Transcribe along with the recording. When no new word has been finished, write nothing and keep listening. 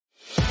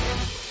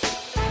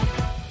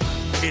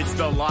It's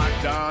the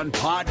Locked On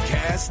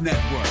Podcast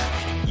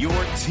Network, your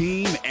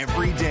team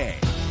every day.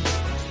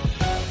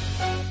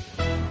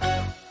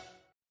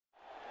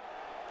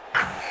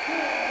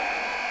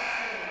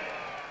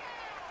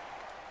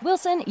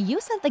 Wilson, you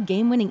sent the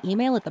game-winning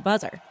email at the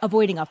buzzer,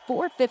 avoiding a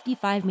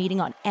 4:55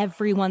 meeting on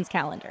everyone's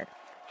calendar.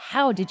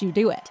 How did you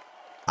do it?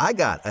 I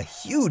got a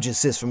huge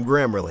assist from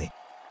Grammarly,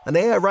 an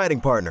AI writing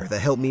partner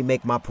that helped me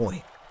make my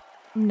point.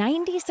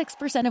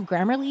 96% of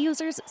Grammarly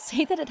users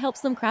say that it helps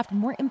them craft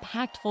more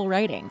impactful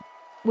writing.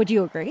 Would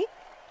you agree?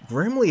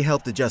 Grammarly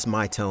helped adjust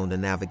my tone to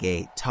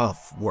navigate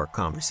tough work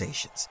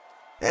conversations.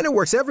 And it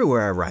works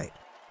everywhere I write,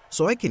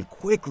 so I can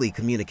quickly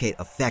communicate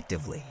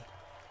effectively.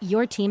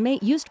 Your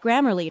teammate used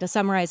Grammarly to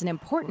summarize an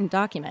important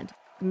document,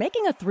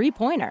 making a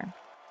 3-pointer.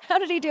 How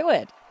did he do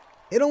it?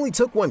 It only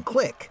took one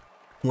click.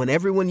 When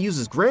everyone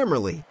uses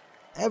Grammarly,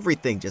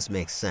 everything just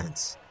makes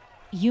sense.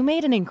 You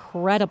made an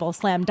incredible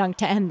slam dunk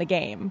to end the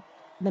game.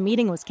 The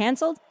meeting was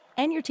canceled,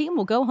 and your team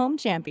will go home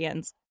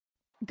champions.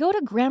 Go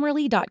to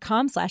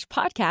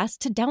Grammarly.com/podcast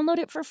to download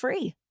it for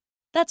free.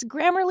 That's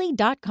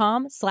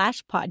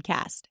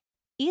Grammarly.com/podcast.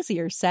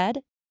 Easier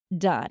said,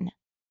 done.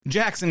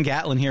 Jackson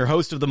Gatlin here,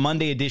 host of the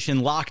Monday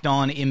edition Locked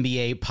On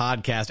NBA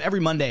podcast. Every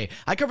Monday,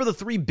 I cover the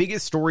 3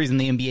 biggest stories in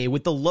the NBA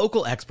with the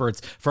local experts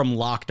from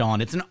Locked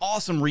On. It's an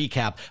awesome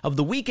recap of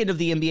the weekend of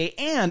the NBA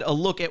and a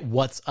look at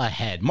what's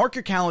ahead. Mark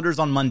your calendars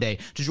on Monday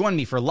to join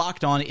me for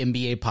Locked On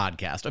NBA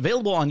podcast,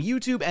 available on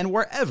YouTube and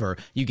wherever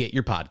you get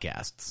your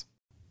podcasts.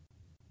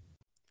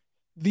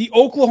 The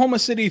Oklahoma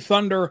City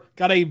Thunder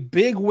got a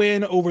big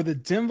win over the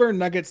Denver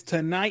Nuggets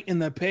tonight in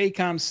the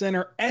Paycom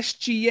Center.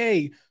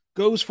 SGA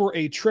goes for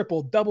a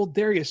triple-double.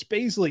 Darius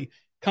Bazley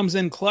comes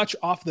in clutch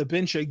off the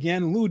bench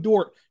again. Lou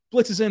Dort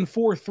blitzes in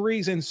 4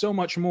 threes and so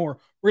much more.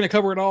 We're going to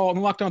cover it all on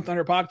the Locked On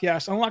Thunder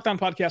podcast, on the Locked On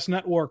Podcast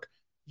Network,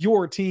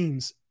 your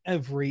teams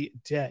every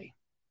day.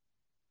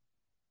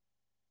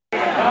 You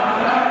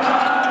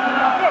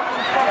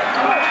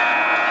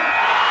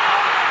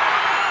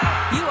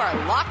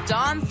are Locked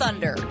On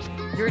Thunder,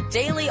 your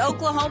daily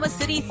Oklahoma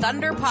City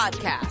Thunder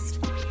podcast.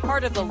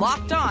 Part of the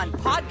Locked On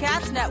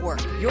Podcast Network,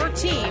 your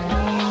team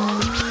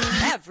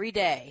every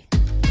day.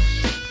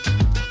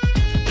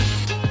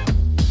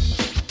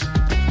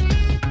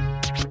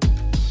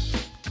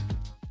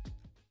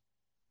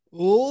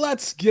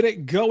 Let's get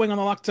it going on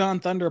the Locked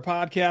On Thunder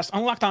podcast,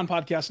 on Locked On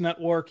Podcast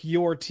Network,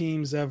 your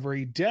teams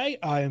every day.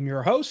 I am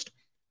your host,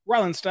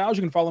 Rylan Stiles.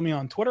 You can follow me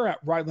on Twitter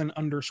at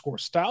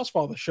Rylan_Stiles.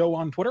 Follow the show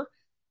on Twitter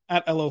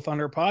at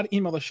LOThunderPod.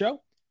 Email the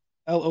show,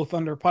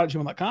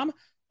 LOThunderPod@gmail.com.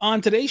 On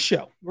today's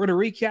show, we're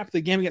going to recap the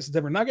game against the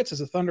Denver Nuggets as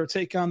the Thunder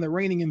take on the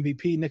reigning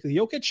MVP, Nikola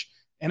Jokic,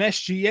 and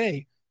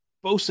SGA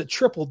boasts a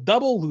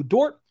triple-double. Lou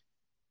Dort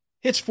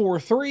hits 4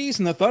 threes,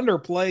 and the Thunder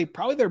play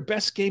probably their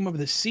best game of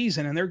the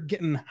season, and they're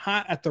getting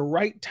hot at the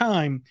right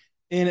time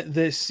in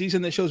this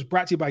season. This show is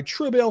brought to you by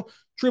Truebill.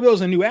 Truebill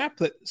is a new app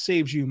that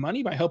saves you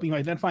money by helping you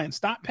identify and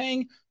stop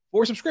paying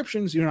for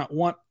subscriptions you do not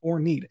want or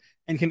need,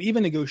 and can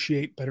even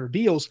negotiate better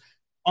deals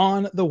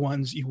on the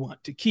ones you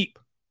want to keep.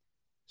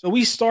 So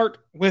we start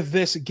with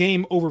this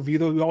game overview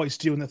that we always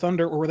do in the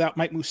Thunder. We're without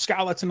Mike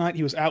Muscala tonight.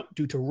 He was out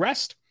due to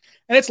rest.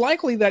 And it's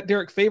likely that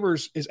Derek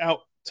Favors is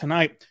out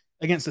tonight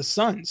against the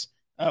Suns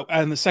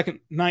on the second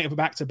night of a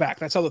back-to-back.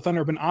 That's how the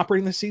Thunder have been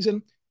operating this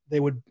season. They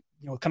would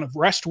kind of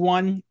rest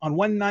one on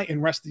one night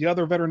and rest the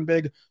other veteran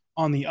big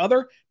on the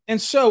other.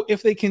 And so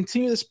if they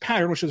continue this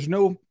pattern, which there's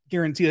no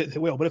guarantee that they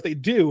will, but if they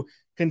do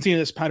continue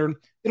this pattern,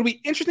 it'll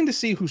be interesting to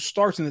see who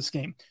starts in this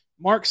game.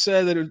 Mark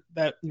said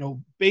that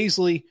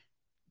Bazley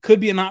could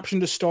be an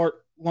option to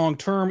start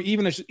long-term,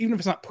 even if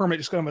it's not permanent,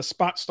 just kind of a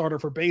spot starter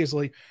for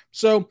Bazley.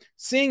 So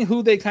seeing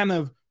who they kind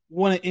of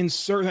want to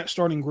insert in that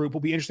starting group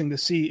will be interesting to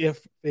see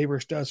if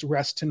Favors does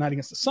rest tonight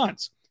against the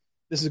Suns.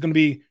 This is going to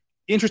be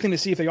interesting to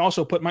see if they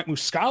also put Mike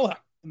Muscala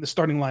in the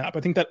starting lineup. I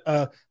think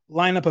that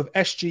lineup of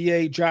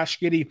SGA, Josh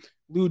Giddey,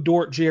 Lou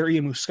Dort, JRE,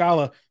 and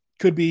Muscala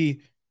could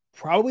be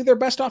probably their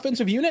best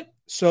offensive unit.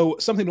 So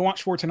something to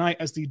watch for tonight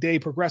as the day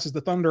progresses.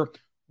 The Thunder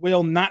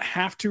will not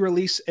have to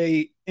release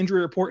a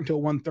injury report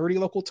until 1:30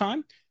 local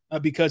time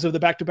because of the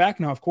back-to-back.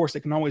 Now, of course, they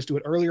can always do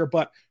it earlier,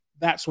 but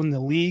that's when the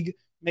league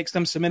makes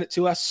them submit it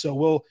to us. So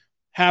we'll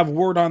have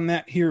word on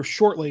that here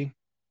shortly.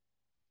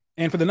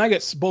 And for the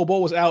Nuggets, Bol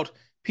Bol was out,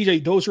 PJ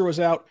Dozier was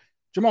out,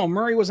 Jamal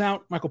Murray was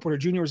out, Michael Porter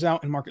Jr. was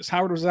out, and Marcus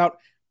Howard was out.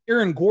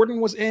 Aaron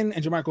Gordon was in,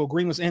 and JaMychal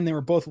Green was in. They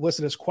were both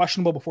listed as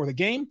questionable before the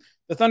game.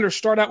 The Thunder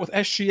start out with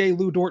SGA,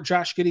 Lou Dort,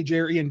 Josh Giddey,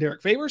 JRE, and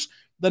Derek Favors.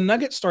 The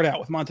Nuggets start out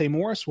with Monte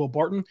Morris, Will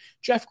Barton,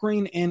 Jeff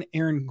Green, and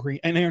Aaron,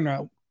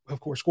 of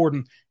course,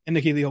 Gordon, and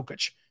Nikola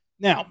Jokic.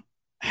 Now,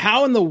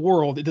 how in the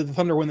world did the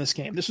Thunder win this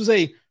game? This was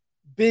a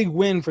big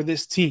win for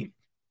this team.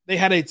 They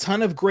had a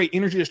ton of great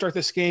energy to start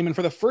this game, and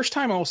for the first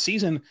time all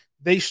season,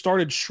 they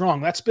started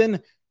strong. That's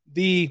been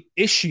the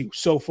issue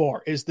so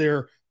far, is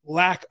their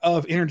lack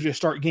of energy to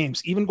start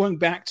games. Even going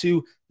back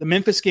to the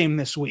Memphis game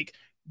this week,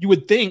 you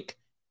would think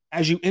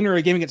as you enter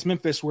a game against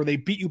Memphis where they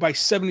beat you by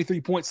 73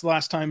 points the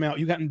last time out,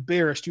 you got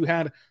embarrassed. You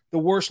had the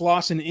worst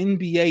loss in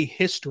NBA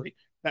history.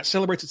 That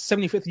celebrates its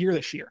 75th year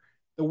this year.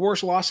 The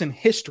worst loss in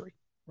history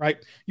right?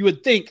 You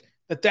would think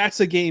that that's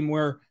a game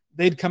where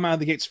they'd come out of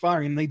the gates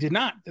firing, and they did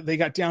not. They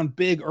got down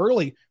big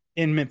early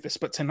in Memphis,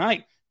 but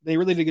tonight they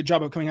really did a good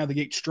job of coming out of the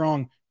gate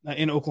strong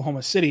in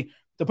Oklahoma City.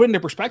 To put into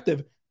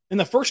perspective, in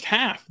the first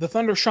half, the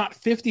Thunder shot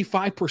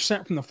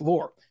 55% from the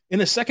floor. In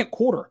the second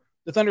quarter,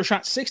 the Thunder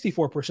shot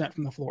 64%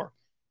 from the floor.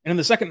 And in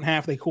the second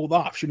half, they cooled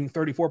off, shooting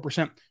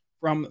 34%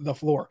 from the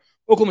floor.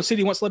 Oklahoma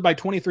City once led by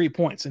 23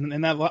 points, and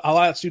that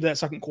allowed us to do that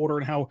second quarter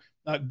and how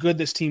good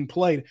this team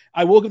played.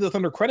 I will give the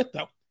Thunder credit,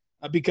 though,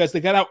 because they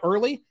got out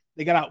early,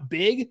 they got out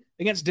big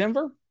against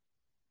Denver,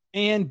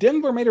 and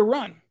Denver made a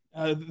run.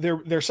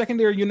 Their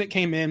secondary unit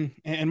came in,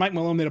 and Mike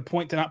Malone made a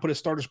point to not put his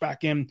starters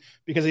back in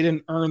because they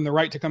didn't earn the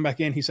right to come back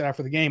in, he said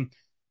after the game.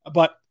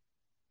 But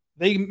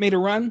they made a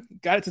run,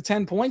 got it to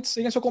 10 points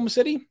against Oklahoma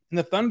City, and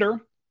the Thunder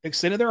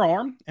extended their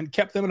arm and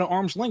kept them at an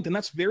arm's length. And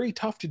that's very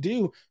tough to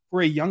do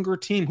for a younger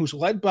team who's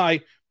led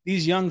by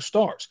these young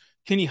stars.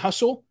 Kenny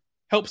Hustle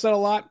helps that a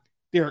lot.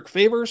 Derek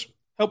Favors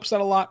helps that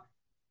a lot.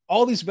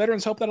 All these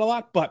veterans help that a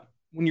lot. But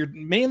when you're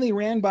mainly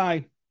ran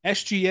by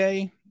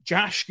SGA,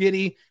 Josh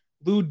Giddey,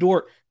 Lou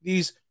Dort,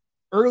 these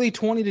early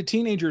 20 to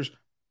teenagers,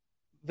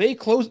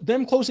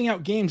 closing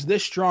out games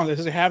this strong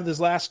as they have this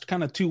last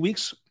kind of 2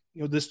 weeks,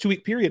 this 2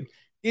 week period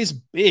is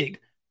big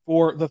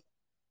and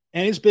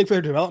it's big for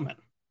their development.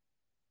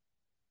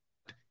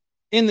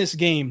 In this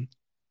game,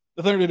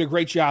 the Thunder did a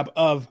great job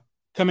of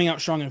coming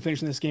out strong and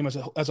finishing this game as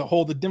a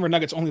whole. The Denver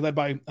Nuggets only led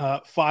by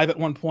 5 at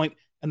one point,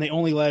 and they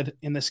only led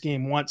in this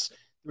game once.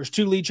 There was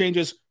 2 lead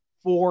changes.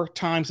 4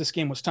 times this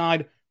game was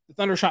tied. The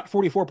Thunder shot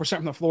 44%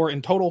 from the floor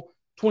in total,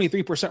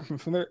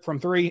 23% from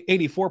three,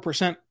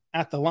 84%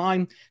 at the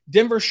line.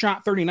 Denver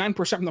shot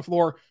 39% from the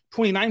floor,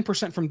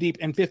 29% from deep,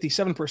 and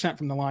 57%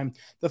 from the line.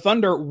 The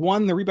Thunder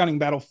won the rebounding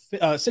battle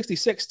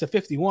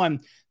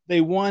 66-51.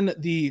 They won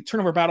the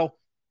turnover battle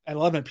at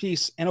 11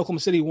 apiece, and Oklahoma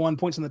City won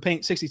points in the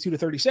paint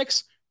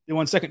 62-36. They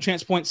won second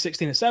chance points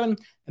 16-7, and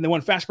they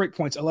won fast break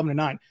points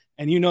 11-9.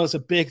 And it's a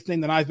big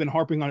thing that I've been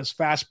harping on is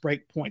fast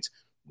break points.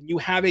 When you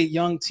have a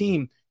young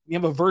team, you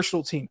have a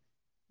versatile team.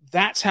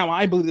 That's how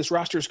I believe this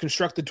roster is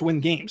constructed to win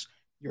games.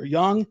 You're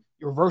young,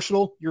 you're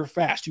versatile, you're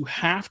fast. You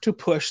have to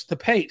push the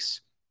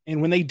pace.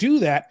 And when they do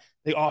that,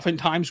 they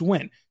oftentimes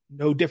win.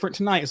 No different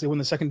tonight as they win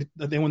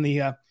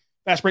the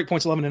fast break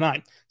points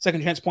 11-9.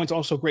 Second chance points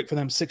also great for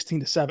them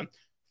 16-7.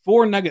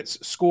 4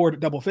 Nuggets scored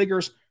double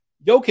figures.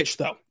 Jokic,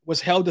 though,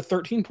 was held to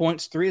 13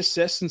 points, 3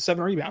 assists, and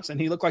 7 rebounds, and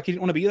he looked like he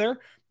didn't want to be there,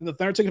 and the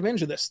Thunder took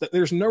advantage of this.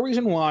 There's no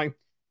reason why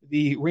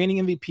the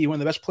reigning MVP, one of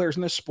the best players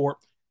in this sport,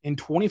 in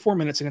 24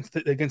 minutes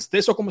against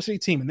this Oklahoma City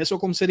team and this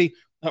Oklahoma City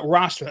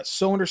roster that's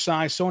so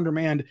undersized, so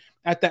undermanned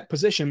at that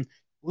position,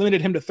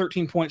 limited him to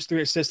 13 points,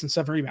 3 assists, and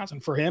 7 rebounds.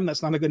 And for him,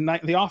 that's not a good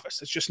night in the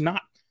office. It's just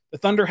not. The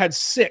Thunder had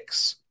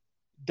 6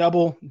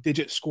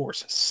 double-digit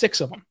scores,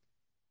 6 of them.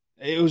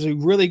 It was a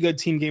really good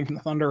team game from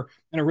the Thunder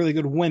and a really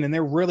good win, and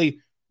they're really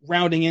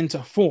rounding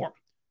into form.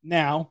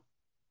 Now,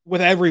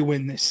 with every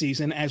win this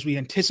season, as we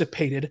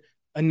anticipated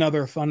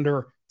another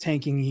Thunder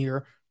tanking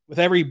year, with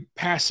every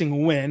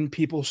passing win,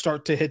 people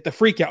start to hit the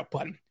freak-out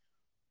button.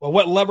 Well,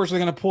 what levers are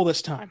they going to pull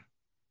this time?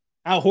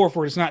 Al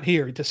Horford is not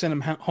here to send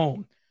him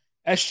home.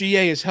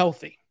 SGA is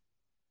healthy.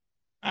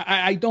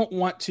 I don't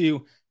want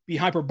to be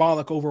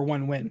hyperbolic over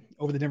one win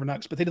over the Denver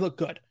Nuggets, but they did look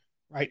good,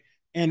 right?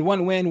 And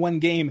one win, one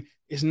game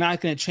is not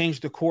going to change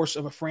the course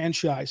of a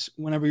franchise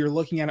whenever you're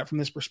looking at it from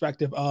this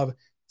perspective of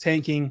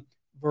tanking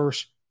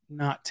versus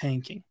not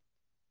tanking.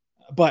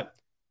 But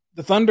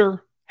the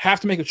Thunder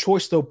have to make a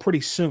choice, though,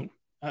 pretty soon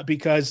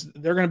because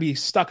they're going to be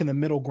stuck in the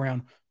middle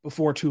ground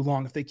before too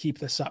long if they keep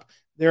this up.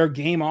 They're a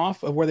game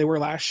off of where they were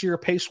last year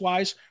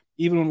pace-wise,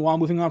 even while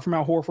moving on from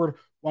Al Horford,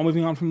 while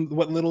moving on from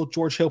what little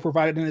George Hill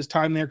provided in his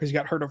time there because he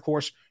got hurt, of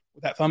course,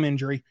 with that thumb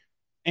injury.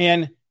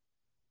 And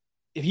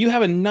if you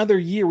have another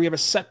year where you have a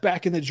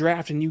setback in the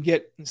draft and you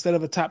get, instead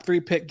of a top 3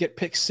 pick, get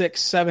pick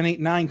 6, 7, 8,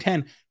 9,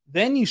 10,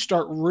 then you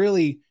start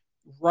really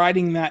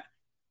riding that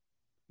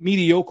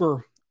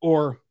mediocre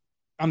or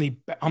on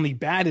the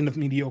bad end of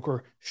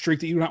mediocre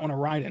streak that you do not want to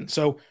ride in.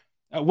 So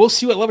we'll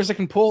see what levers they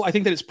can pull. I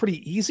think that it's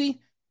pretty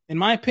easy. In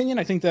my opinion,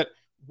 I think that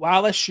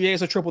while SGA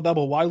has a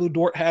triple-double, while Lou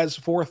Dort has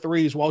 4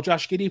 threes, while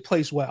Josh Giddey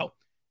plays well,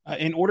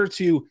 in order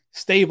to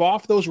stave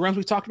off those runs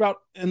we talked about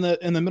in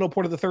the middle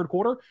part of the third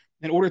quarter,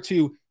 in order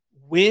to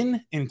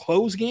win and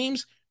close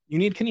games, you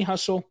need Kenny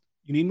Hustle,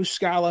 you need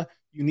Muscala,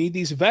 you need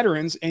these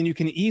veterans, and you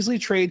can easily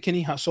trade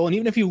Kenny Hustle. And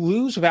even if you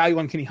lose value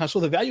on Kenny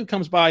Hustle, the value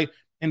comes by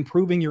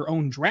improving your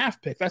own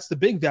draft pick. That's the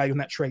big value in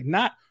that trade,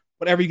 not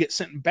whatever you get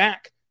sent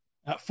back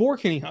for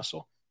Kenny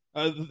Hustle.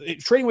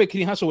 Trading away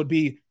Kenny Hustle would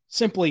be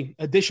simply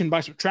addition by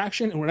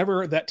subtraction, and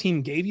whatever that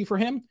team gave you for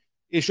him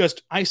is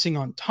just icing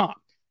on top.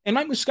 And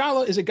Mike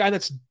Muscala is a guy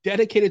that's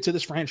dedicated to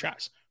this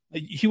franchise.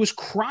 He was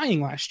crying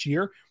last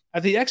year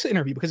at the exit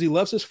interview because he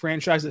loves this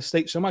franchise, this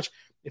state so much.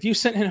 If you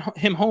sent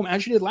him home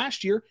as you did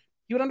last year,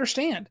 he would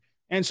understand.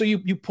 And so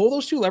you pull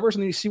those 2 levers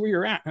and then you see where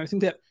you're at. And I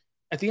think that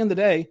at the end of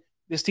the day,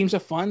 this team's a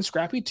fun,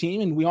 scrappy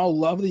team, and we all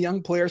love the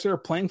young players that are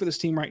playing for this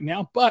team right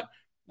now, but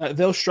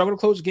they'll struggle to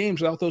close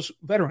games without those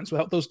veterans,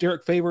 without those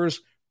Derek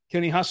Favors,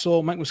 Kenny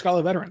Hustle, Mike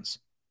Muscala veterans.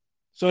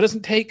 So it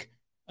doesn't take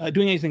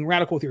doing anything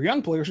radical with your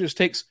young players. It just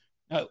takes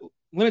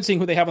limiting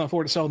who they have on the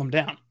floor to sell them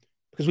down.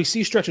 Because we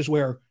see stretches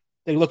where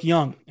they look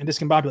young and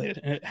discombobulated,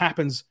 and it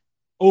happens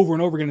over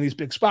and over again in these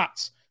big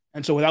spots.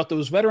 And so without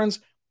those veterans,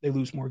 they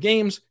lose more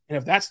games. And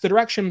if that's the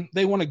direction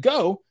they want to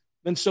go,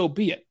 then so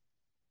be it.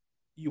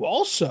 You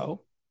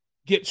also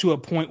get to a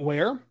point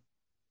where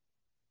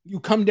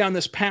you come down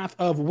this path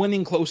of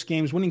winning close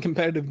games, winning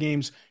competitive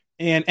games,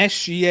 and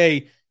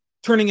SGA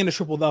turning into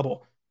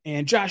triple-double.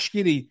 And Josh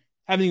Giddey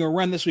having a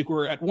run this week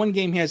where at one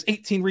game he has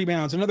 18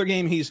 rebounds, another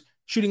game he's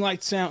shooting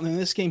lights out, and in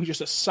this game he's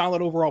just a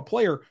solid overall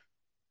player.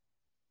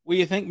 Where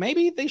you think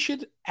maybe they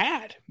should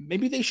add,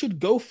 maybe they should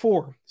go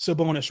for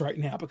Sabonis right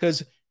now,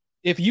 because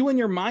if you in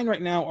your mind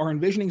right now are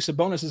envisioning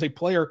Sabonis as a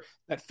player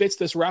that fits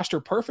this roster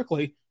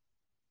perfectly,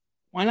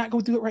 why not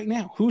go do it right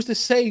now? Who's to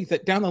say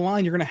that down the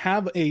line you're going to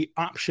have a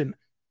option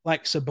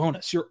like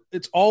Sabonis?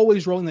 It's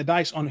always rolling the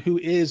dice on who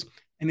is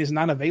and is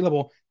not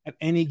available at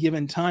any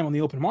given time on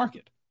the open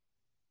market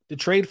to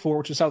trade for,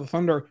 which is how the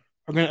Thunder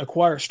are going to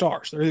acquire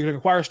stars. They're either going to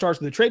acquire stars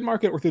through the trade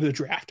market or through the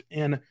draft.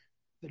 And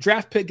the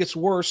draft pick gets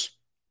worse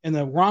in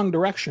the wrong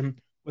direction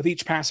with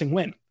each passing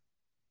win.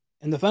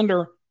 And the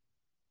Thunder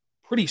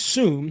pretty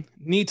soon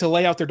need to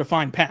lay out their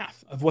defined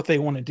path of what they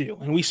want to do.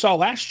 And we saw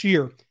last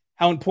year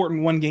how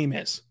important one game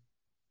is.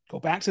 Go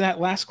back to that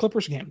last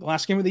Clippers game, the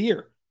last game of the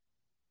year.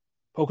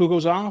 Poku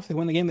goes off. They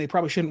win the game they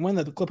probably shouldn't win,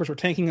 that the Clippers were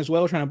tanking as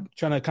well, trying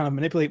to kind of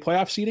manipulate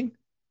playoff seeding.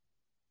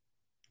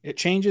 It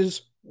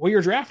changes where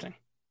you're drafting.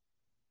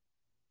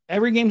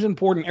 Every game's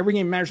important. Every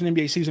game matters in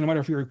the NBA season, no matter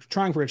if you're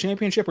trying for a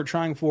championship or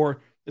trying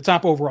for the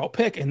top overall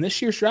pick. And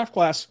this year's draft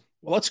class,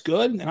 well, it's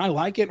good, and I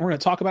like it. And we're going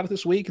to talk about it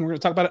this week, and we're going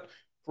to talk about it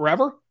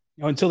forever,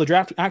 until the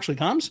draft actually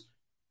comes.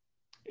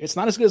 It's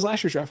not as good as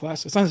last year's draft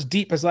class. It's not as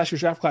deep as last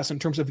year's draft class in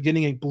terms of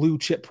getting a blue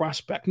chip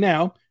prospect.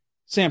 Now,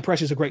 Sam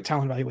Presti is a great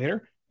talent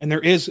evaluator, and there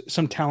is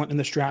some talent in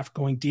this draft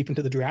going deep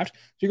into the draft.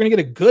 So you're going to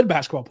get a good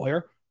basketball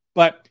player,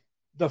 but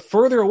the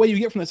further away you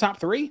get from the top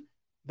three,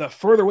 the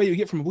further away you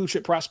get from a blue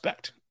chip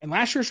prospect. And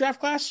last year's draft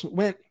class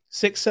went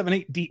 6, 7,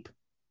 8 deep.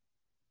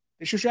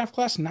 This year's draft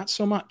class, not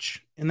so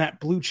much in that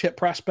blue chip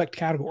prospect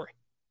category.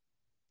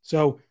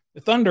 So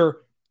the Thunder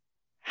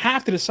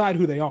have to decide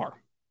who they are.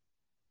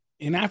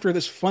 And after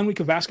this fun week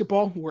of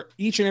basketball, where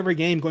each and every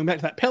game, going back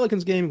to that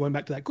Pelicans game, going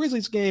back to that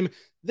Grizzlies game,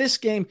 this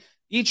game,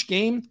 each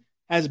game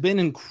has been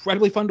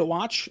incredibly fun to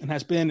watch and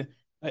has been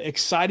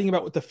exciting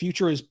about what the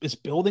future is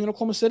building in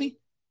Oklahoma City.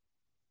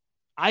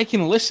 I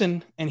can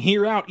listen and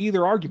hear out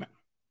either argument.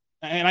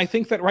 And I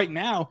think that right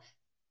now,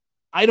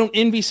 I don't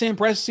envy Sam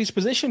Presti's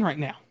position right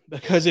now,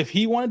 because if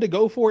he wanted to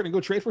go for it and go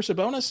trade for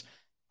Sabonis,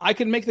 I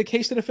could make the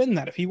case to defend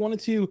that. If he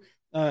wanted to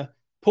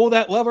pull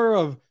that lever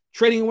of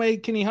trading away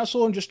Kenny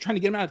Hustle and just trying to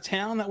get him out of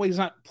town, that way he's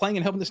not playing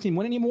and helping this team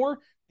win anymore,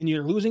 and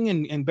you're losing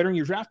and bettering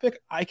your draft pick,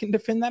 I can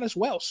defend that as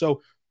well.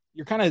 So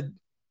you're kind of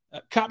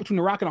caught between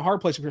a rock and a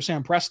hard place if you're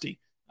Sam Presti.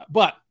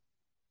 But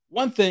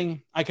one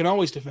thing I can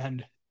always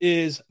defend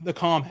is the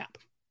Calm app.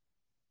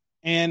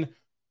 And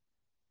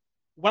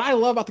what I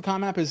love about the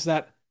Calm app is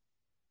that,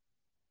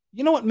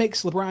 you know what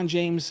makes LeBron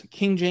James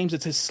King James?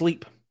 It's his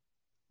sleep.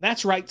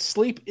 That's right.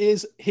 Sleep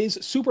is his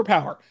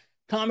superpower.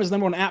 Calm is the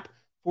number one app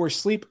for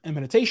sleep and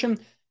meditation,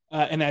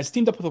 and has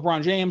teamed up with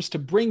LeBron James to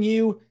bring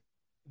you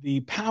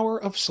the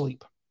power of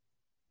sleep.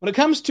 When it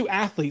comes to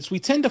athletes, we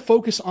tend to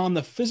focus on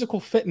the physical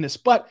fitness,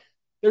 but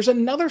there's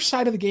another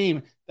side of the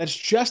game that's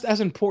just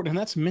as important, and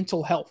that's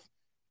mental health.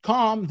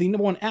 Calm, the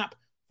number one app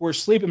for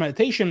sleep and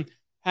meditation,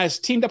 has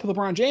teamed up with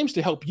LeBron James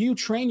to help you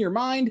train your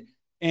mind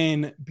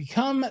and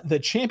become the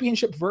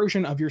championship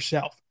version of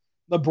yourself.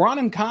 LeBron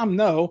and Calm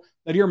know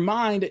that your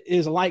mind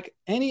is like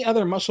any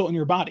other muscle in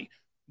your body,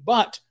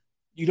 but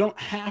you don't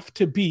have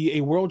to be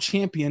a world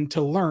champion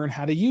to learn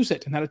how to use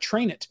it and how to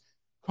train it.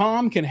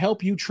 Calm can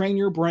help you train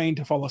your brain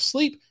to fall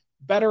asleep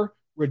better,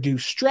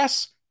 reduce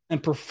stress,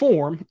 and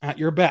perform at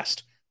your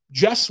best,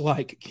 just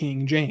like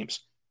King James.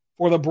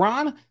 For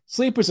LeBron,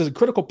 sleep is a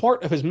critical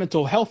part of his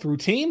mental health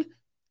routine.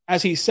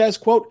 As he says,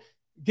 quote,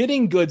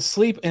 "Getting good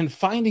sleep and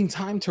finding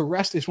time to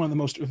rest is one of the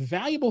most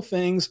valuable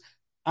things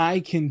I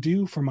can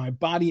do for my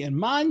body and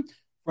mind.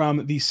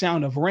 From the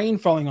sound of rain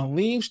falling on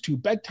leaves to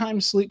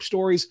bedtime sleep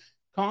stories,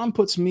 Calm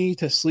puts me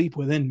to sleep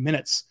within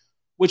minutes,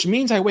 which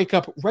means I wake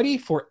up ready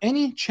for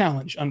any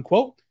challenge,"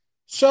 unquote.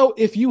 So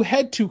if you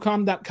head to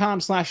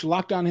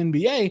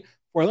calm.com/LockedOnNBA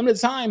for a limited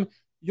time,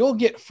 you'll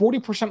get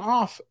 40%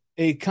 off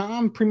a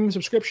Calm premium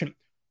subscription.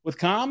 With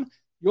Calm,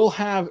 you'll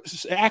have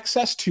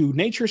access to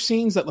nature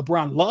scenes that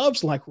LeBron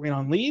loves, like rain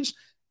on leaves,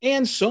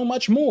 and so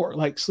much more,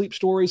 like sleep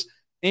stories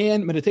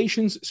and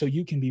meditations, so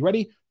you can be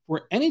ready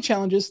for any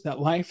challenges that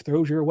life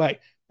throws your way.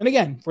 And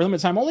again, for a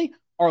limited time only,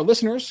 our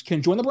listeners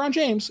can join LeBron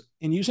James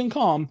in using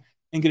Calm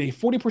and get a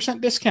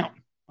 40% discount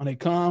on a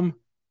Calm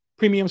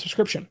premium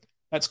subscription.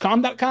 That's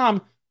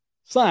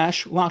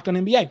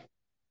calm.com/LockedOnNBA.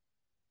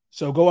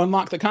 So go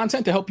unlock the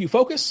content to help you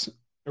focus,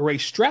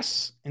 erase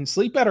stress, and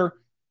sleep better.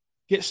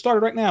 Get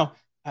started right now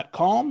at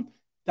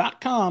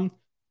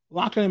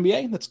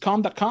calm.com/LockedOnNBA. That's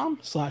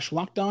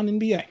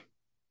calm.com/LockedOnNBA.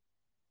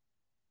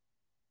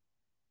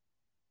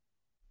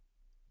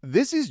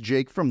 This is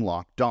Jake from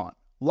Locked On.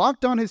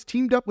 Locked On has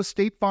teamed up with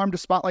State Farm to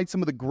spotlight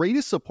some of the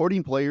greatest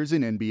supporting players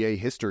in NBA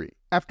history.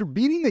 After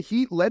beating the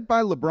Heat led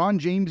by LeBron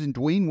James and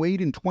Dwayne Wade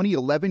in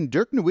 2011,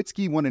 Dirk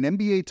Nowitzki won an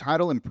NBA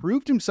title and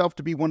proved himself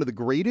to be one of the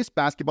greatest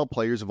basketball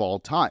players of all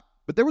time.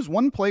 But there was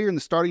one player in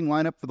the starting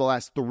lineup for the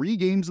last 3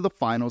 games of the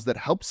finals that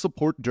helped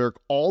support Dirk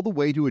all the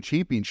way to a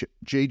championship,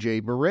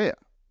 JJ Barea.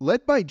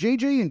 Led by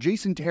JJ and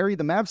Jason Terry,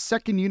 the Mavs'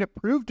 second unit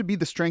proved to be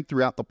the strength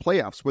throughout the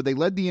playoffs, where they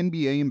led the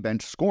NBA in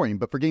bench scoring.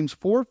 But for games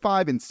 4,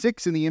 5, and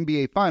 6 in the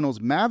NBA Finals,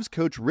 Mavs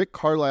coach Rick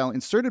Carlisle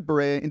inserted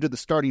Barea into the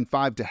starting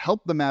 5 to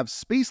help the Mavs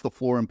space the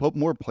floor and put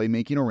more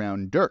playmaking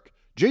around Dirk.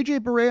 JJ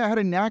Barea had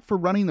a knack for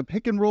running the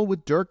pick and roll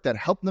with Dirk that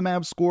helped the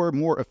Mavs score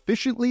more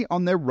efficiently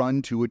on their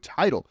run to a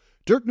title.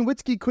 Dirk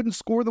Nowitzki couldn't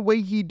score the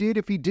way he did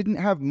if he didn't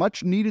have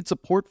much needed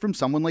support from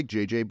someone like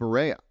JJ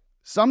Barea.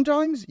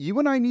 Sometimes you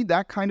and I need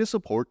that kind of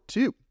support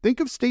too. Think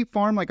of State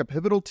Farm like a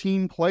pivotal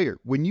team player.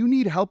 When you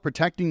need help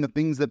protecting the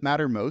things that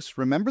matter most,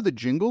 remember the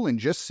jingle and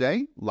just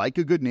say, like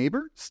a good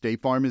neighbor,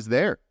 State Farm is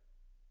there.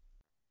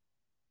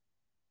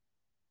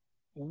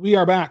 We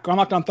are back on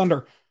Locked On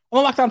Thunder on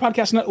the Locked On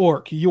Podcast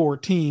Network, your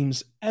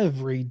teams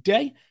every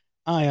day.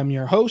 I am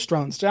your host,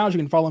 Rylan Stiles. You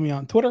can follow me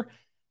on Twitter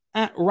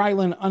at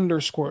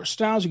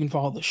Rylan_Stiles. You can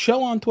follow the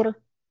show on Twitter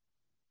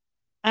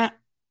at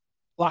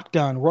Locked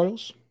On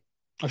Royals.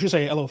 I should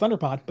say Hello Thunder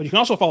Pod, but you can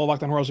also follow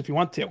Locked On Royals if you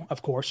want to,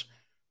 of course.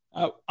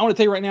 I want to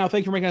tell you right now,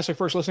 thank you for making us our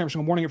first listener every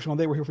single morning, every single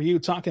day. We're here for you,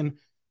 talking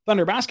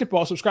Thunder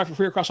basketball. Subscribe for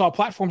free across all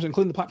platforms,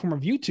 including the platform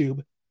of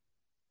YouTube.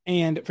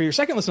 And for your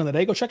second listen of the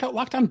day, go check out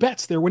Locked On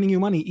Bets. They're winning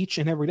you money each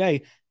and every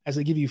day as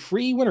they give you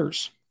free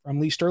winners from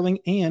Lee Sterling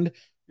and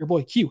your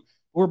boy Q.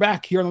 We're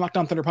back here on the Locked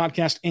On Thunder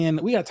podcast, and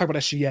we got to talk about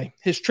SGA.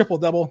 His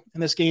triple-double in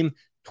this game,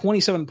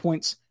 27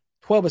 points,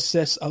 12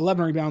 assists,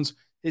 11 rebounds,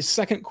 his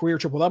second career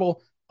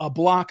triple-double, a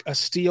block, a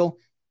steal.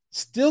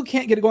 Still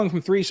can't get it going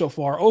from 3 so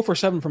far. 0 for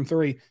 7 from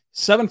 3,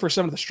 7 for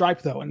 7 at the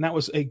stripe, though, and that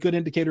was a good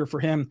indicator for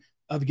him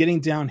of getting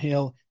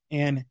downhill.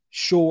 And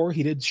sure,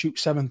 he did shoot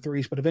 7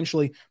 threes, but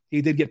eventually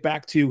he did get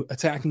back to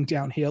attacking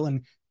downhill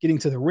and getting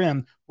to the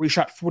rim, where he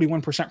shot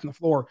 41% from the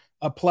floor,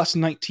 a plus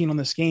 19 on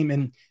this game.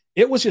 And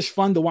it was just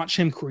fun to watch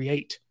him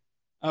create.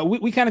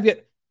 We kind of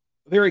get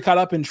very caught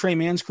up in Trey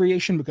Mann's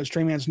creation because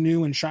Trey Mann's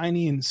new and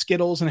shiny and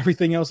Skittles and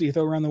everything else that you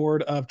throw around the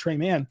word of Trey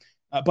Mann.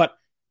 But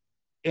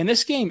in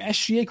this game,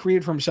 SGA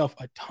created for himself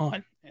a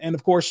ton. And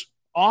of course,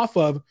 off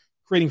of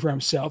creating for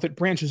himself, it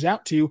branches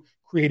out to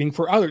creating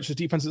for others. His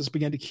defenses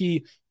began to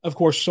key, of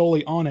course,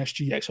 solely on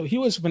SGA. So he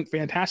was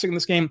fantastic in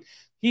this game.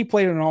 He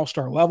played at an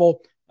all-star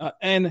level.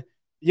 And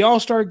the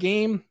all-star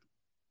game,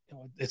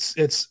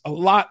 it's a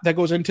lot that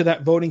goes into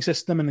that voting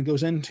system, and it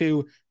goes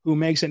into who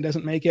makes it and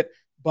doesn't make it.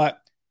 But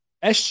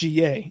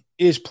SGA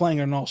is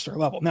playing at an all-star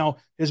level. Now,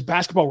 his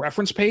basketball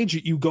reference page,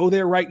 you go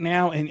there right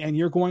now, and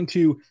you're going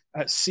to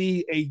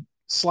see a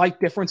slight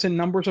difference in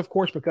numbers, of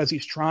course, because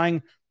he's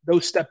trying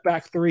those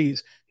step-back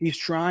threes. He's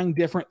trying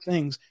different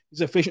things.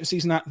 His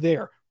efficiency's not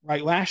there,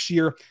 right? Last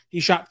year, he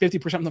shot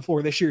 50% from the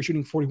floor. This year, he's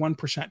shooting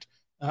 41%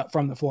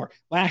 from the floor.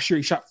 Last year,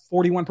 he shot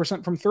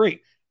 41% from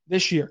 3.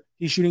 This year,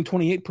 he's shooting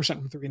 28%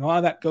 from 3. And a lot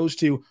of that goes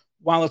to,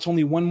 while it's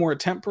only one more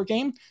attempt per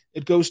game,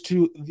 it goes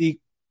to the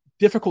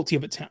difficulty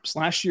of attempts.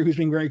 Last year, he was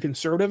being very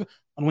conservative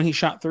on when he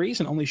shot threes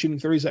and only shooting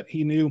threes that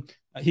he knew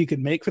he could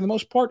make for the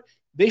most part.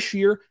 This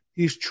year,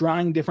 he's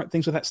trying different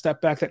things with that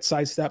step back, that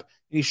side step,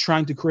 and he's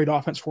trying to create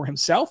offense for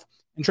himself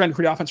and trying to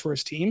create offense for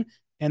his team.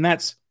 And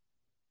that's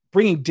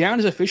bringing down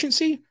his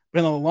efficiency, but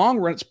in the long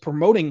run, it's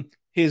promoting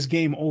his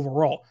game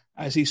overall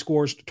as he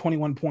scores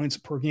 21 points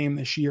per game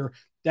this year,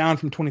 down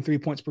from 23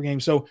 points per game.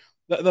 So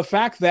the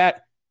fact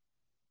that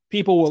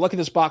people will look at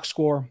this box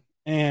score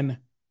and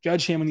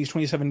judge him in these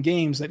 27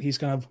 games that he's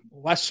kind of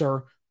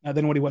lesser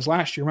than what he was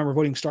last year. Remember,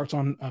 voting starts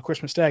on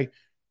Christmas Day.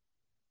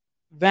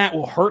 That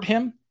will hurt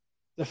him.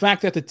 The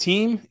fact that the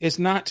team is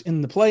not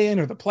in the play-in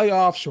or the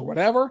playoffs or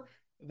whatever,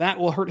 that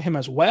will hurt him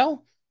as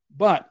well.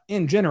 But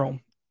in general,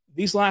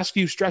 these last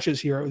few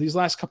stretches here, these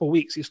last couple of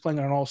weeks, he's playing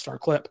on an all-star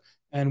clip,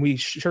 and we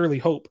surely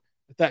hope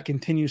that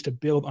continues to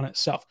build on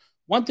itself.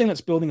 One thing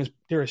that's building is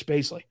Darius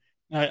Bazley.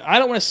 I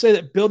don't want to say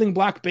that building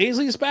block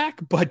Bazley is back,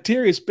 but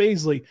Darius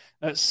Bazley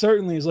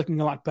certainly is looking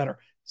a lot better.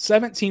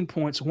 17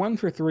 points, 1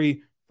 for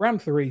 3 from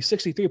 3,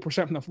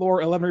 63% from the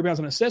floor, 11 rebounds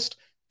and assists,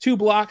 2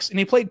 blocks, and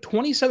he played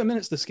 27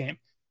 minutes this game.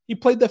 He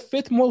played the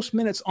 5th most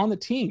minutes on the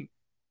team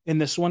in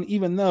this one,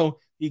 even though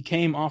he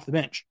came off the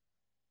bench.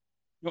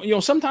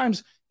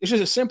 Sometimes it's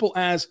just as simple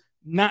as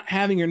not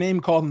having your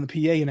name called in the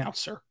PA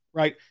announcer,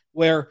 right?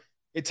 Where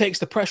it takes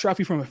the pressure off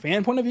you from a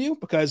fan point of view,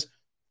 because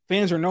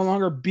fans are no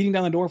longer beating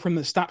down the door for him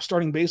to stop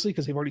starting Bazley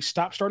because they've already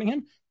stopped starting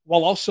him,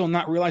 while also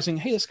not realizing,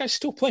 hey, this guy's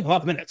still playing a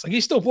lot of minutes. Like,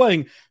 he's still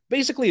playing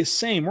basically his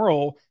same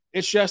role.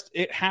 It's just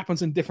it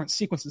happens in different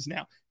sequences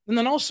now. And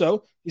then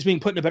also, he's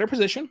being put in a better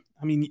position.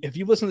 I mean, if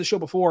you've listened to the show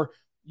before,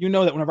 you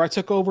know that whenever I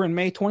took over in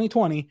May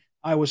 2020,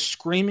 I was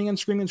screaming and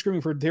screaming and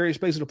screaming for Darius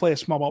Bazley to play a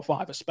small ball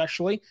 5,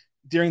 especially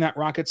during that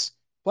Rockets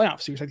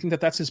playoff series. I think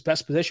that that's his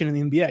best position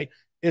in the NBA,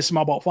 is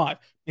small ball 5. And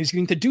he's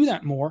getting to do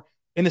that more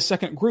in the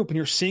second group, and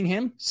you're seeing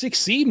him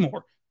succeed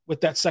more with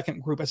that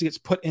second group as he gets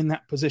put in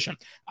that position.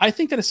 I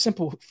think that a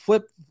simple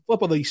flip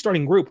of the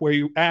starting group where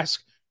you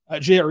ask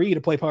JRE to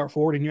play power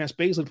forward and you ask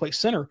Bazley to play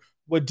center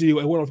would do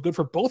a world of good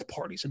for both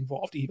parties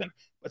involved even.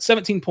 But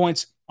 17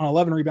 points on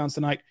 11 rebounds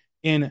tonight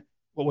in,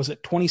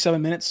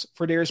 27 minutes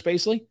for Darius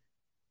Bazley?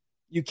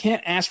 You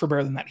can't ask for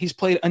better than that. He's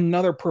played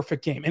another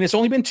perfect game. And it's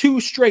only been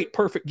 2 straight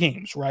perfect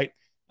games, right?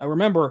 Now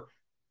remember,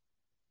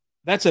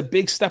 that's a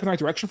big step in the right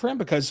direction for him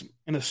because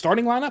in the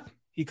starting lineup,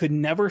 he could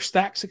never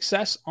stack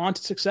success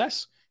onto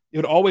success. It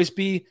would always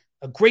be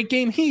a great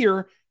game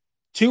here,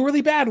 2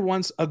 really bad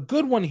ones, a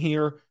good one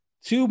here,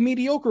 2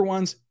 mediocre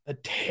ones, a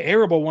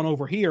terrible one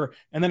over here,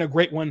 and then a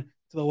great one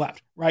to the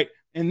left, right?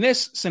 In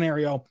this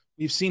scenario,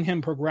 we've seen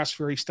him progress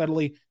very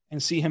steadily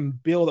and see him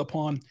build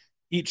upon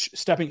each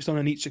stepping stone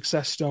and each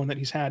success stone that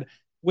he's had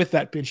with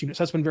that bench unit.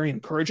 So that's been very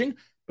encouraging,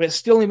 but it's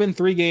still only been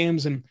 3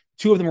 games and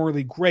 2 of them were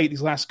really great,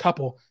 these last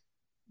couple.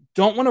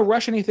 Don't want to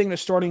rush anything to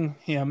starting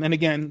him. And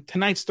again,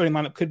 tonight's starting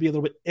lineup could be a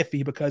little bit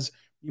iffy because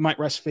you might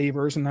rest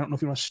Favors, and I don't know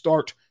if you want to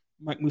start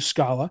Mike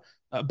Muscala,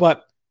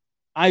 but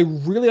I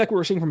really like what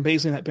we're seeing from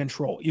Bazley in that bench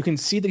role. You can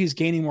see that he's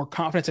gaining more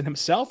confidence in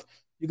himself.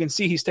 You can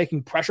see he's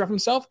taking pressure off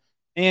himself,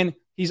 and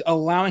he's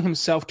allowing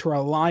himself to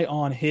rely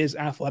on his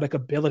athletic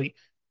ability.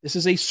 This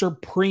is a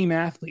supreme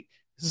athlete.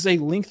 This is a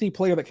lengthy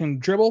player that can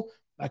dribble,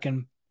 that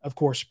can, of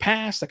course,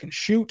 pass, that can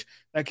shoot,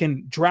 that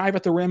can drive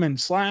at the rim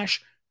and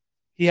slash.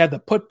 He had the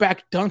putback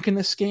dunk in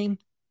this game.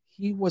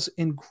 He was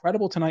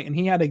incredible tonight, and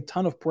he had a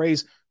ton of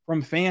praise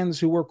from fans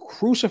who were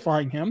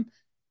crucifying him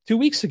 2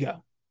 weeks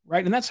ago,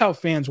 right? And that's how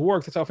fans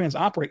work. That's how fans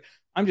operate.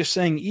 I'm just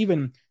saying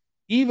even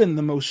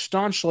the most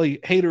staunchly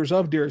haters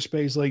of Darius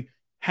Bazley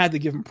had to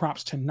give him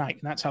props tonight,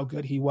 and that's how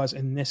good he was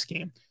in this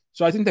game.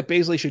 So I think that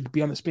Bazley should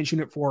be on this bench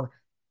unit for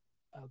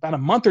about a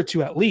month or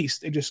 2 at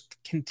least, and just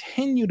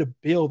continue to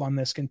build on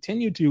this,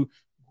 continue to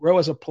grow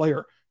as a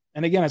player.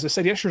 And again, as I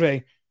said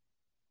yesterday,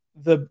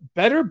 the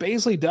better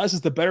Bazley does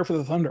is the better for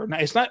the Thunder. Now,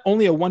 it's not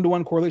only a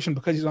 1-to-1 correlation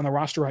because he's on the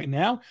roster right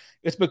now.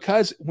 It's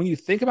because when you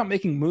think about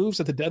making moves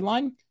at the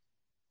deadline,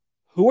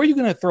 who are you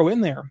going to throw in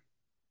there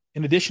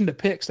in addition to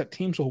picks that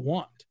teams will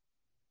want?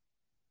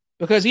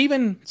 Because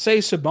even, say,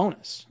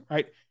 Sabonis,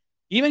 right?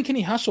 Even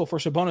Kenny Hustle for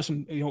Sabonis,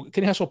 and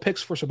Kenny Hustle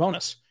picks for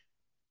Sabonis.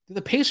 Do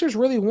the Pacers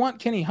really want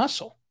Kenny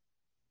Hustle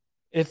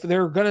if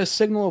they're going to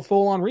signal a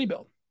full-on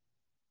rebuild?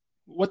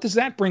 What does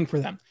that bring for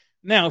them?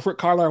 Now, if Rick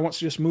Carlisle wants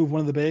to just move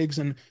one of the bigs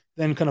and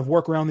then kind of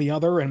work around the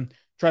other and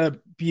try to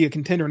be a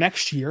contender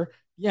next year,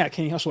 yeah,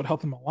 Kenny Hustle would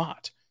help them a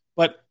lot.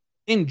 But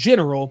in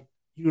general,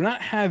 you do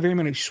not have very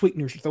many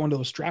sweeteners to throw into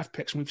those draft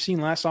picks. And we've seen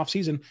last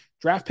offseason,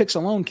 draft picks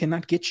alone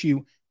cannot get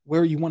you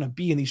where you want to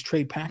be in these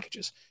trade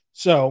packages.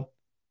 So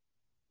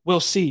we'll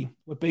see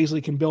what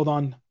Bazley can build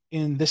on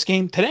in this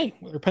game today.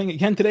 They're playing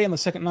again today on the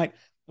second night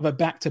of a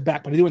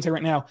back-to-back. But I do want to say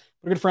right now,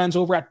 we're good friends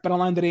over at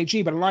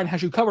BetOnline.ag. BetOnline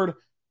has you covered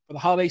for the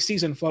holiday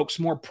season, folks.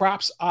 More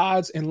props,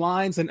 odds, and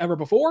lines than ever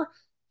before.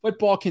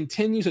 Football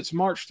continues its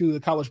march through the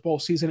College Bowl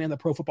season and the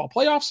Pro Football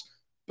Playoffs.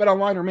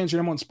 BetOnline remains your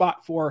number one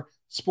spot for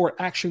sport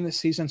action this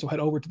season, so head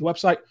over to the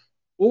website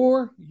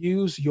or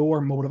use your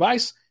mobile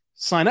device.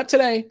 Sign up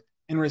today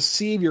and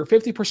receive your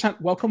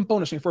 50% welcome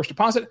bonus on your first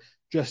deposit.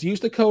 Just use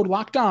the code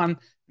LOCKEDON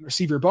and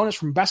receive your bonus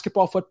from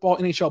basketball, football,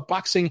 NHL,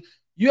 boxing,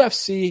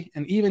 UFC,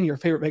 and even your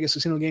favorite Vegas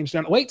casino games.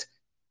 Don't wait.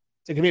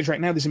 Take advantage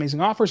right now of these amazing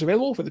offers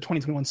available for the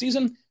 2021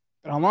 season.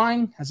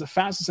 BetOnline has the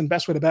fastest and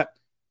best way to bet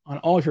on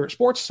all of your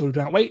sports, so do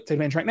not wait. Take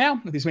advantage right now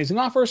of these amazing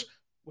offers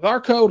with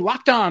our code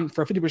LOCKEDON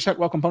for a 50%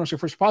 welcome bonus on your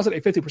first deposit,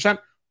 a 50%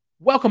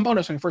 welcome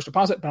bonus on your first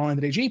deposit.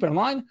 BetOnline.ag,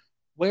 BetOnline,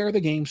 where the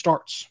game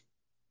starts.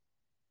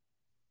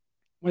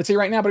 I'm going to tell you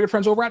right now about your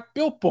friends over at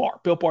Built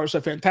Bar. Built Bar is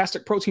a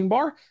fantastic protein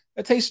bar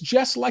that tastes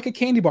just like a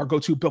candy bar. Go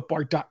to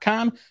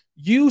BuiltBar.com.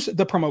 Use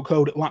the promo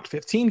code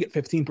LOCKED15. Get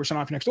 15%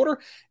 off your next order.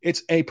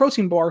 It's a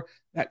protein bar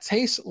that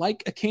tastes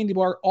like a candy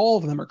bar. All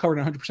of them are covered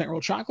in 100%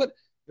 real chocolate.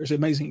 There's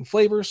amazing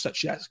flavors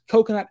such as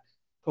coconut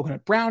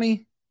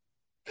brownie,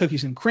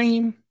 cookies and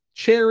cream,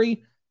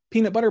 cherry,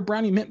 peanut butter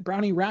brownie, mint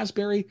brownie,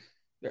 raspberry.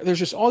 There's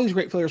just all these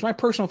great flavors. My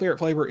personal favorite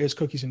flavor is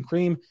cookies and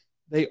cream.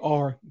 They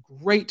are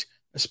great,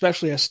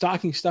 especially as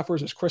stocking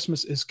stuffers as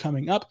Christmas is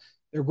coming up.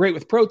 They're great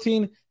with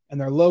protein, and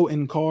they're low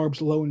in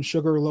carbs, low in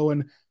sugar, low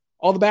in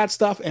all the bad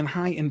stuff, and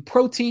high in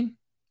protein.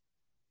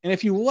 And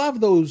if you love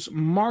those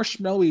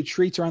marshmallowy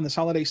treats around this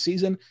holiday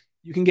season,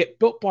 you can get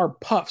Built Bar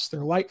Puffs.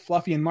 They're light,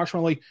 fluffy, and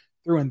marshmallowy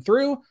through and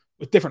through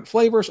with different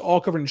flavors,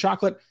 all covered in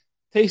chocolate.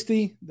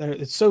 Tasty.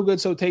 It's so good,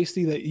 so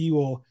tasty that you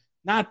will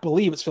not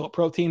believe it's filled with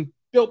protein.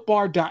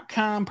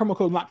 BuiltBar.com, promo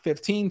code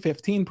LOCK15,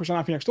 15%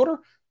 off your next order.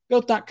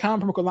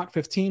 Built.com, promo code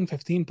LOCK15,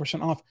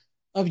 15% off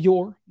of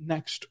your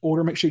next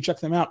order. Make sure you check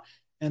them out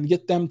and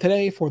get them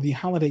today for the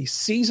holiday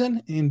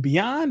season and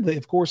beyond. They,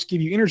 of course,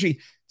 give you energy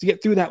to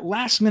get through that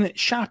last-minute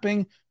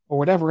shopping or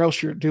whatever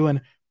else you're doing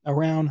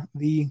around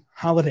the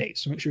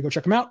holidays. So make sure you go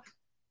check them out.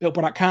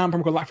 BuiltBar.com,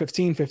 promo code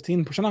LOCK15,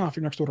 15% off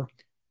your next order.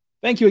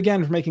 Thank you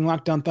again for making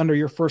Locked On Thunder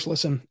your first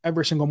listen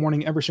every single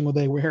morning, every single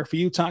day. We're here for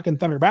you talking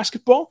Thunder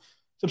basketball.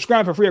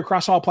 Subscribe for free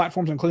across all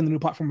platforms, including the new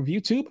platform of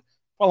YouTube.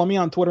 Follow me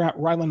on Twitter at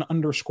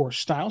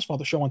Ryland_Styles. Follow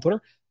the show on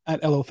Twitter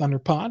at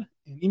LOThunderPod,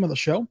 and email the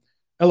show,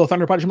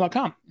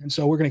 LOThunderPod@gmail.com. And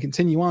so we're going to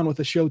continue on with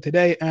the show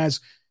today as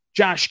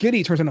Josh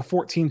Giddey turns in a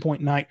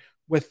 14-point night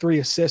with 3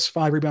 assists,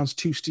 5 rebounds,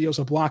 2 steals,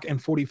 a block, and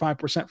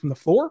 45% from the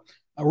floor.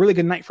 A really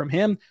good night from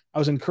him. I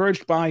was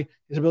encouraged by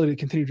his ability to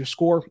continue to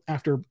score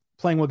after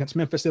playing well against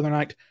Memphis the other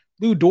night.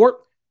 Lou Dort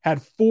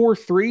had 4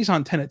 threes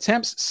on 10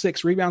 attempts,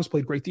 6 rebounds,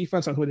 played great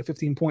defense on his way to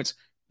 15 points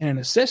and an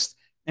assist.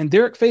 And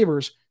Derek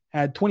Favors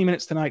had 20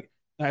 minutes tonight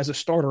as a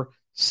starter,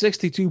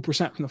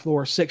 62% from the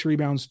floor, 6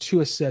 rebounds, 2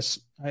 assists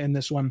in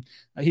this one.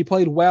 He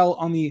played well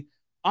on the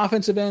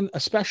offensive end,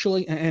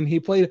 especially, and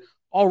he played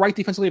all right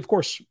defensively. Of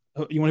course,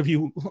 whenever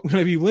you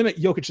limit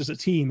Jokic as a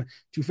team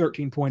to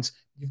 13 points,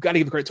 you've got to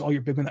give credit to all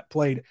your big men that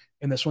played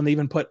in this one. They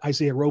even put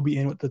Isaiah Roby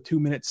in with the 2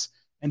 minutes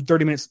and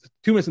 30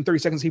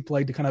 seconds he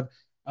played to kind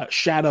of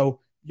shadow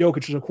Jokic,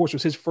 which of course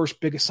was his first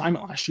big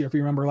assignment last year. If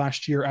you remember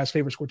last year, as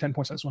Favors scored 10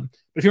 points on this one.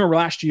 But if you remember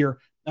last year,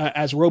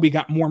 as Roby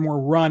got more and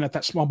more run at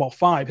that small ball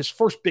 5, his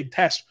first big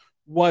test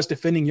was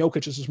defending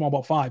Jokic as a small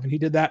ball 5. And he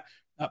did that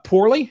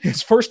poorly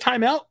his first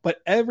time out, but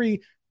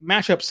every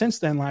matchup since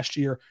then last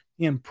year,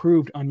 he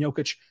improved on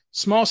Jokic.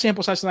 Small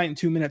sample size tonight in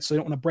 2 minutes, so I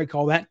don't want to break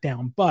all that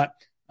down. But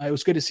it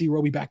was good to see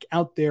Roby back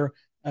out there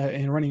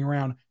and running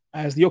around.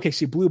 As the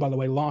OKC Blue, by the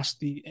way, lost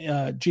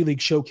the G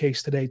League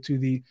showcase today to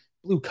the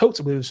Blue Coats,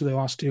 I believe is who they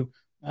lost to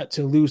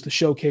lose the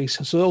showcase.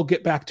 So they'll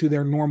get back to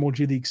their normal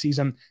G League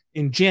season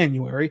in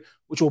January,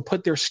 which will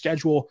put their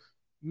schedule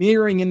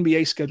mirroring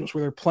NBA schedules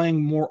where they're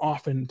playing more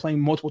often, playing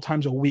multiple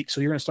times a week.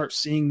 So you're going to start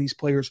seeing these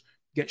players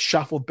get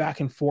shuffled back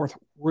and forth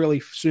really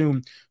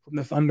soon from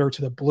the Thunder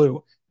to the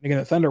Blue. And again,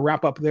 the Thunder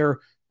wrap up their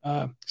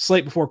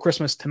slate before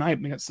Christmas tonight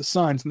against the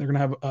Suns, and they're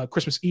going to have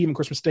Christmas Eve and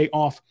Christmas Day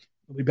off.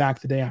 They'll be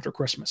back the day after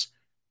Christmas.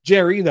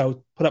 Jerry,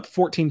 though, put up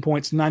 14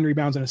 points, 9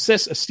 rebounds, and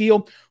assists, a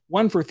steal,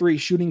 1 for 3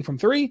 shooting from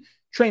 3.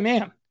 Trey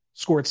Mann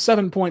scored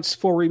 7 points,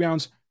 4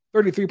 rebounds,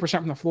 33%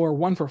 from the floor,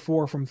 1 for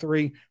 4 from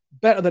 3.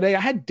 Bet of the day,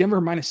 I had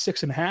Denver minus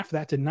 6.5.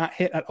 That did not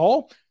hit at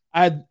all.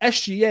 I had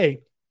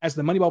SGA as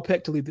the Moneyball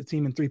pick to lead the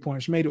team in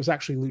three-pointers made. It was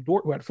actually Lou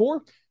Dort who had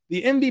 4.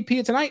 The MVP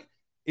of tonight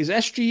is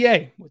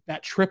SGA with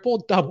that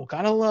triple-double.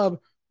 Gotta love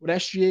what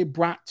SGA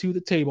brought to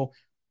the table.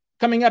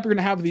 Coming up, you're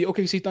going to have the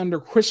OKC Thunder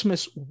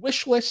Christmas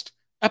wish list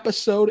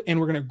episode, and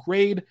we're going to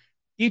grade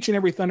each and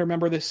every Thunder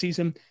member this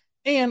season.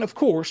 And, of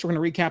course, we're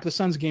going to recap the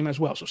Suns game as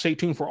well. So stay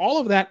tuned for all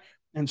of that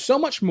and so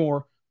much more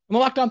on the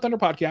Locked On Thunder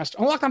podcast,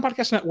 on the Locked On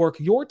Podcast Network,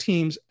 your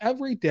teams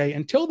every day.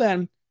 Until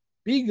then,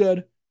 be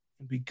good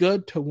and be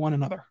good to one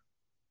another.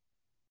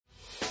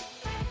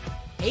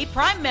 Hey,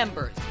 Prime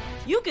members,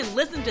 you can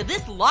listen to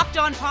this Locked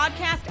On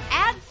podcast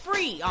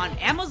ad-free on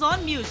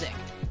Amazon Music.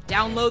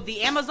 Download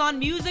the Amazon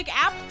Music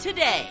app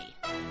today.